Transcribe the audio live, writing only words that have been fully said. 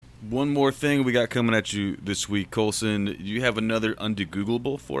One more thing we got coming at you this week, Colson. Do you have another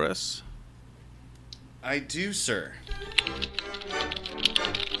Undegoogleable for us? I do, sir.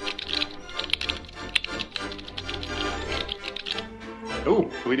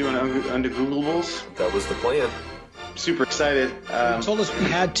 Oh, are we doing Undegooglables? That was the plan. Super excited. You told us we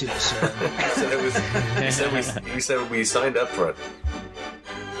had to, so. You said we signed up for it.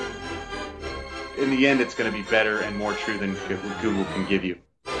 In the end, it's going to be better and more true than Google can give you.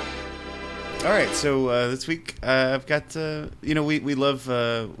 All right, so this week I've got we love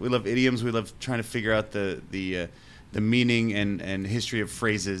idioms. We love trying to figure out the meaning and history of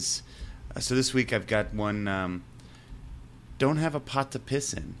phrases. So this week I've got one. Don't have a pot to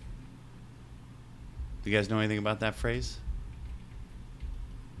piss in. Do you guys know anything about that phrase?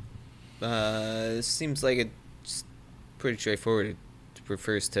 Seems like it's pretty straightforward. It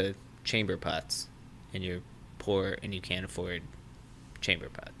refers to chamber pots, and you're poor and you can't afford chamber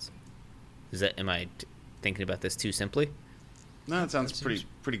pots. Am I thinking about this too simply? No, it sounds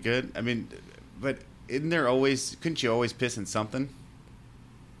pretty good. I mean, but couldn't you always piss in something?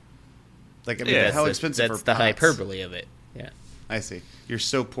 Like, I mean, how expensive are pots? That's the hyperbole of it. Yeah. I see. You're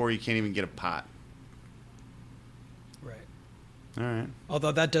so poor you can't even get a pot. Right. All right.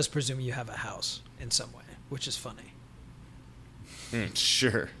 Although that does presume you have a house in some way, which is funny.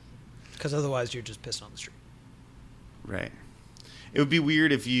 Sure. Because otherwise you're just pissing on the street. Right. It would be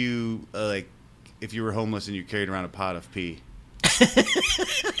weird if you if you were homeless and you carried around a pot of pee.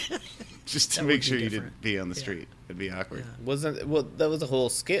 Just to make sure you didn't pee on the street. It'd be awkward. Yeah. That was a whole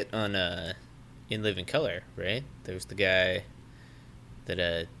skit on In Living Color, right? There was the guy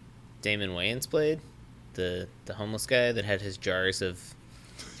that Damon Wayans played, the homeless guy that had his jars of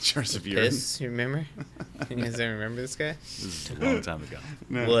urine. Piss. You remember? You guys ever remember this guy? This is a long time ago.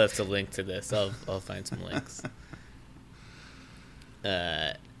 No. We'll have to link to this. I'll find some links.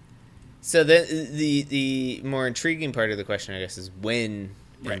 So the more intriguing part of the question, I guess, is when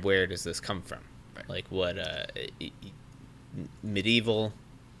and where does this come from? Right. Like what medieval?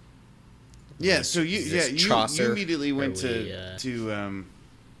 Yeah. So you immediately went to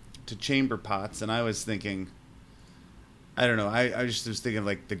chamber pots, and I was thinking, I don't know. I just was thinking of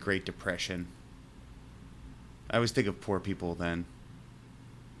like the Great Depression. I always think of poor people then.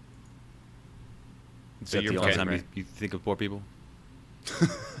 So you're the only time you think of poor people?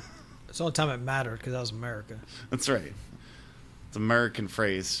 It's the only time it mattered because that was America. That's right. It's an American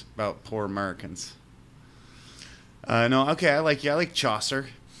phrase about poor Americans. No, okay, I like Chaucer.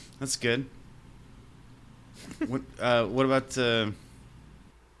 That's good. What about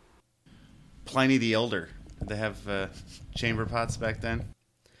Pliny the Elder? Did they have chamber pots back then?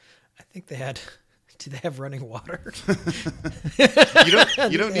 I think they had. Did they have running water?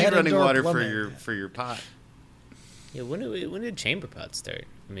 You don't need running water for your pot. Yeah, when did chamber pots start?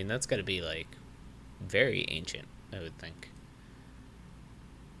 I mean, that's got to be like very ancient, I would think.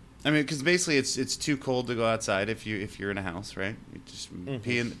 I mean, because basically it's too cold to go outside if you're in a house, right? You just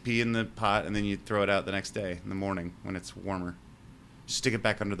pee in the pot and then you throw it out the next day in the morning when it's warmer. Just stick it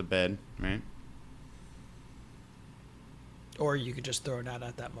back under the bed, right? Or you could just throw it out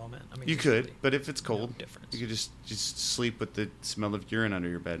at that moment. I mean, you could, but if it's cold, difference. You could just sleep with the smell of urine under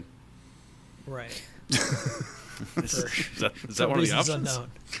your bed. Right. Is that one of the options?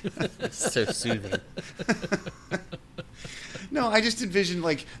 Unknown. It's so soothing. No, I just envisioned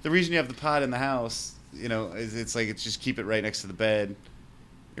like the reason you have the pot in the house, is it's just keep it right next to the bed,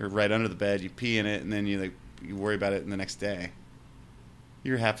 or right under the bed. You pee in it, and then you worry about it in the next day.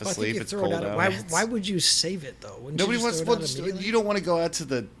 You're half asleep. It's cold out. Why would you save it though? Nobody wants. You don't want to go out to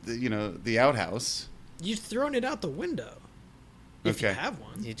the outhouse. You've thrown it out the window. If you have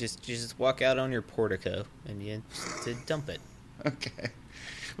one, you just walk out on your portico and you dump it. Okay.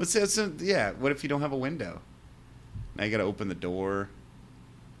 What if you don't have a window? Now you got to open the door.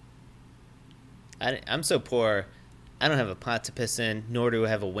 I'm so poor, I don't have a pot to piss in, nor do I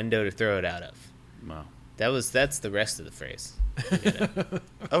have a window to throw it out of. Wow. That's the rest of the phrase.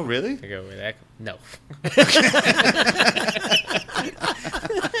 Oh, really? Figure out where that. No.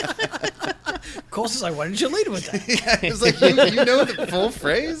 Cole's like, why didn't you lead with that? Yeah, it's like you know the full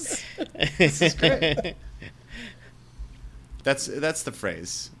phrase. This is great. That's the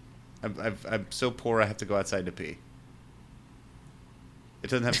phrase. I'm so poor I have to go outside to pee. It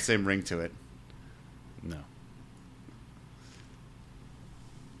doesn't have the same ring to it. No.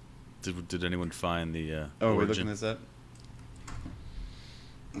 Did anyone find the Oh, origin? we're looking this up?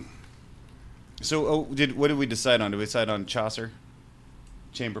 So, what did we decide on? Did we decide on Chaucer?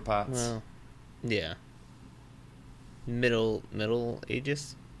 Chamber pots? Well, yeah. Middle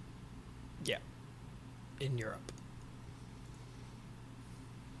Ages? Yeah. In Europe.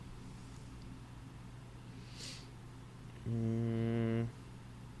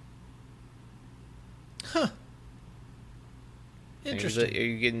 Interesting. Are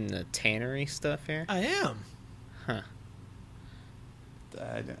you getting the tannery stuff here? I am. Huh.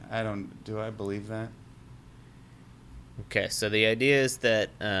 I don't. Do I believe that? Okay, so the idea is that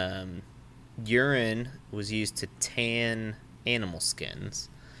urine was used to tan animal skins.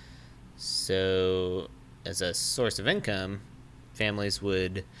 So, as a source of income, families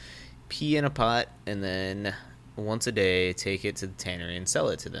would pee in a pot and then once a day take it to the tannery and sell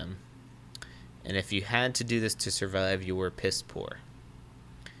it to them. And if you had to do this to survive, you were piss poor.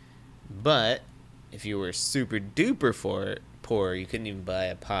 But if you were super duper poor, you couldn't even buy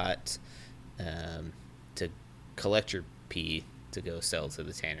a pot to collect your pee to go sell to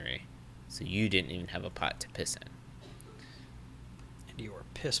the tannery. So you didn't even have a pot to piss in. And you were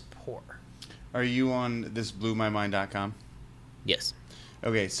piss poor. Are you on thisbluemymind.com? Yes.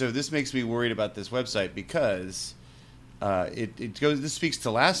 Okay, so this makes me worried about this website because it goes. This speaks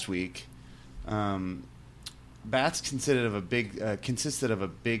to last week. Baths consisted of a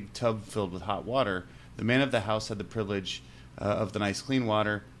big tub filled with hot water. The man of the house had the privilege of the nice clean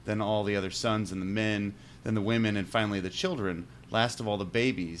water, then all the other sons and the men, then the women, and finally the children, last of all the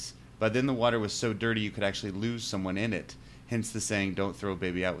babies. But then the water was so dirty you could actually lose someone in it. Hence the saying, don't throw a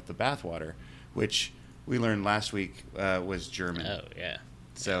baby out with the bathwater, which we learned last week was German. Oh, yeah.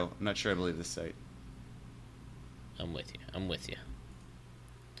 So I'm not sure I believe this site. I'm with you.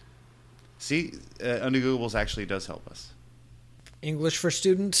 See, Undegooglables actually does help us. English for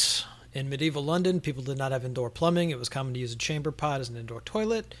students. In medieval London, people did not have indoor plumbing. It was common to use a chamber pot as an indoor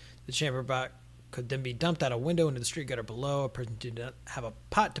toilet. The chamber pot could then be dumped out a window into the street gutter below. A person who did not have a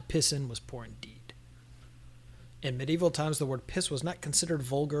pot to piss in was poor indeed. In medieval times, the word piss was not considered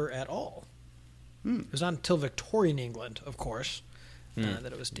vulgar at all. It was not until Victorian England, of course, that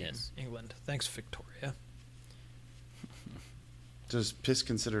it was deemed England. Thanks, Victoria. Does piss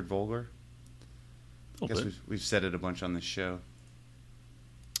considered vulgar? I guess we've said it a bunch on this show.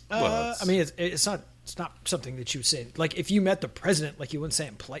 Well, I mean, it's not something that you would say. Like, if you met the president, like, you wouldn't say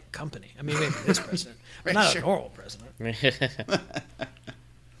in polite company. I mean, maybe this president, but not a normal president.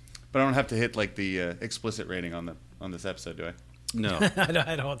 But I don't have to hit like the explicit rating on this episode, do I? No.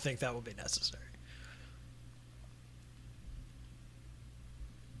 I don't think that will be necessary.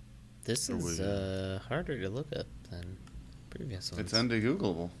 This is harder to look up than previous ones. It's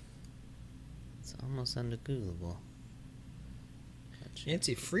Undegoogleable. It's almost Undegoogleable.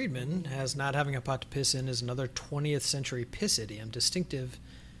 Nancy Friedman has not having a pot to piss in is another 20th century piss idiom, distinctive,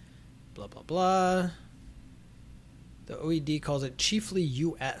 blah, blah, blah. The OED calls it chiefly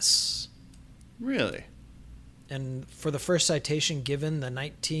U.S. Really? And for the first citation given, the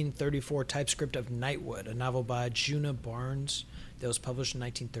 1934 typescript of Nightwood, a novel by Juna Barnes that was published in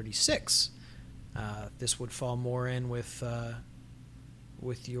 1936. This would fall more in with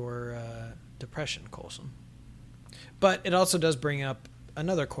your depression, Colson. But it also does bring up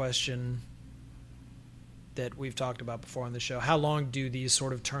another question that we've talked about before on the show. How long do these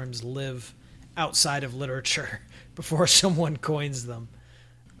sort of terms live outside of literature before someone coins them?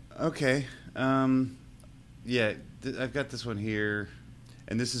 Okay. Yeah, I've got this one here,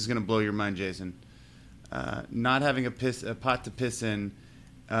 and this is going to blow your mind, Jason. Not having a pot to piss in,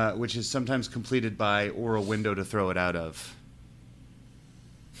 which is sometimes completed by or a window to throw it out of.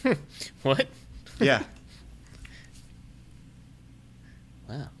 What? Yeah.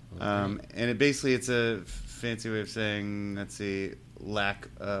 Wow. And it's a fancy way of saying, let's see, lack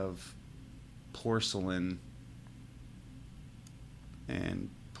of porcelain and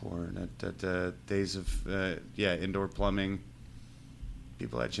days of indoor plumbing.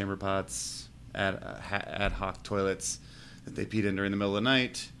 People had chamber pots, ad hoc toilets that they peed in during the middle of the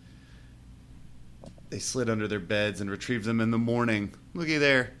night. They slid under their beds and retrieved them in the morning. Looky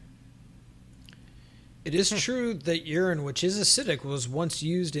there. It is true that urine, which is acidic, was once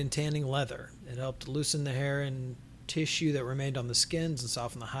used in tanning leather. It helped loosen the hair and tissue that remained on the skins and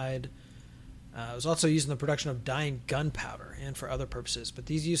soften the hide. It was also used in the production of dyeing gunpowder and for other purposes, but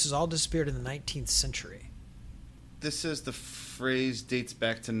these uses all disappeared in the 19th century. This says the phrase dates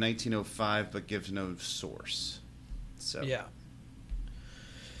back to 1905 but gives no source. So Yeah.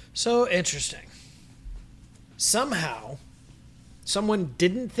 So interesting. Somehow, someone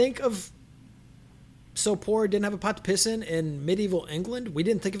didn't think of so poor didn't have a pot to piss in medieval England. We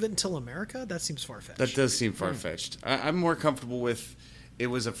didn't think of it until America. That seems far-fetched. that does seem far-fetched. I'm more comfortable with it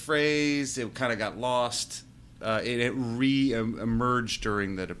was a phrase. It kind of got lost. It re-emerged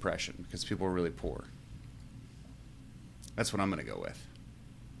during the Depression because people were really poor. That's what I'm going to go with.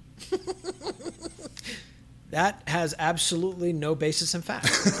 That has absolutely no basis in fact.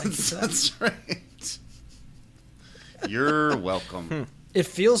 Thank you for that. That's right. You're welcome. It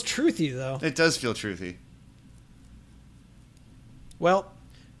feels truthy, though. It does feel truthy. Well,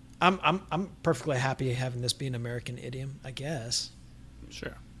 I'm perfectly happy having this be an American idiom, I guess.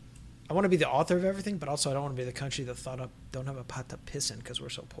 Sure. I want to be the author of everything, but also I don't want to be the country that don't have a pot to piss in because we're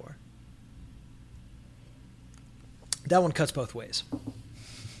so poor. That one cuts both ways.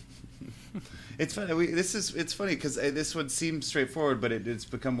 It's funny. It's funny because this would seem straightforward, but it's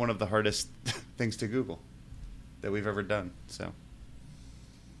become one of the hardest things to Google that we've ever done. So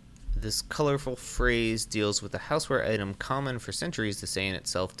This colorful phrase deals with a houseware item common for centuries. The saying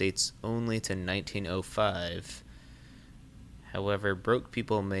itself dates only to 1905. However, broke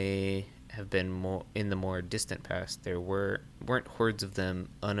people may have been more in the more distant past. There weren't hordes of them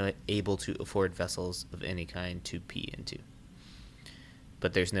unable to afford vessels of any kind to pee into.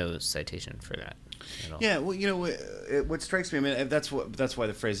 But there's no citation for that at all. yeah, well, what strikes me, I mean, that's why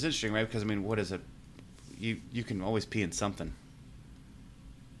the phrase is interesting, right? Because I mean, what is it? You can always pee in something,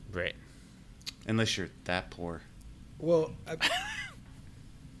 Right. unless you're that poor. Well,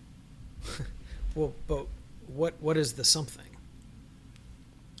 but what is the something?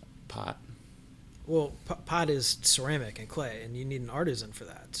 Pot, Well, pot is ceramic and clay, and you need an artisan for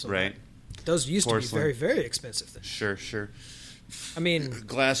that. So right? those used to Porcelain. be very, very expensive things. Sure. I mean,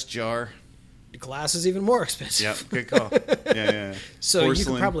 Glass jar. glass is even more expensive. Yep, good call. Yeah. So you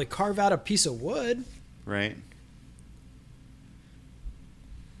Porcelain. could probably carve out a piece of wood. Right.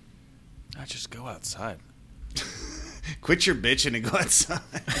 I just go outside. Quit your bitching and go outside.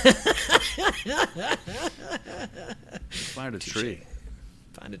 Find a tree.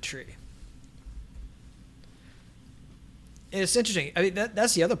 Find a tree. And it's interesting. I mean,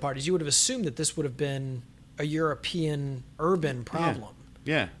 that's the other part is you would have assumed that this would have been a European urban problem.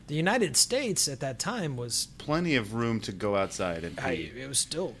 Yeah. The United States at that time was Plenty of room to go outside and pee. it was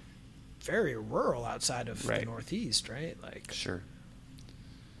still very rural outside of the Right. Northeast, right? Like Sure.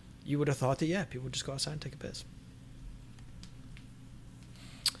 you would have thought that people would just go outside and take a piss.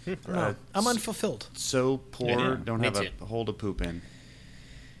 I don't know. I'm unfulfilled. So poor, Yeah, don't me have too. a hole to poop in.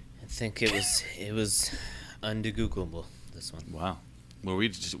 I think it was undegoogleable, this one. Wow. Were we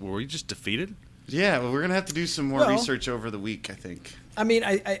just defeated? Yeah, well, we're gonna have to do some more Well- research over the week, I think. I mean,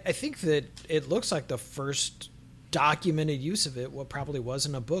 I think that it looks like the first documented use of it probably was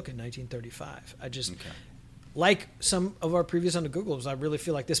in a book in 1935. I just, like some of our previous Undegooglables, I really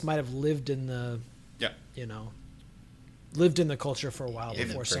feel like this might have lived in the, Yeah. lived in the culture for a while In the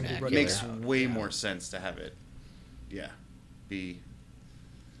before somebody vernacular. wrote It makes it out. way Yeah. more sense to have it, be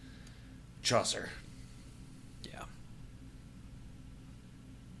Chaucer. Yeah.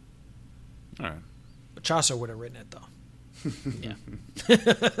 All right. But Chaucer would have written it, though. Yeah.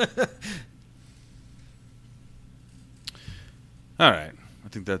 All right. I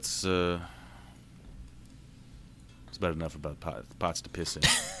think that's about enough about pots to piss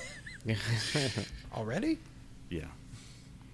in. Already? Yeah.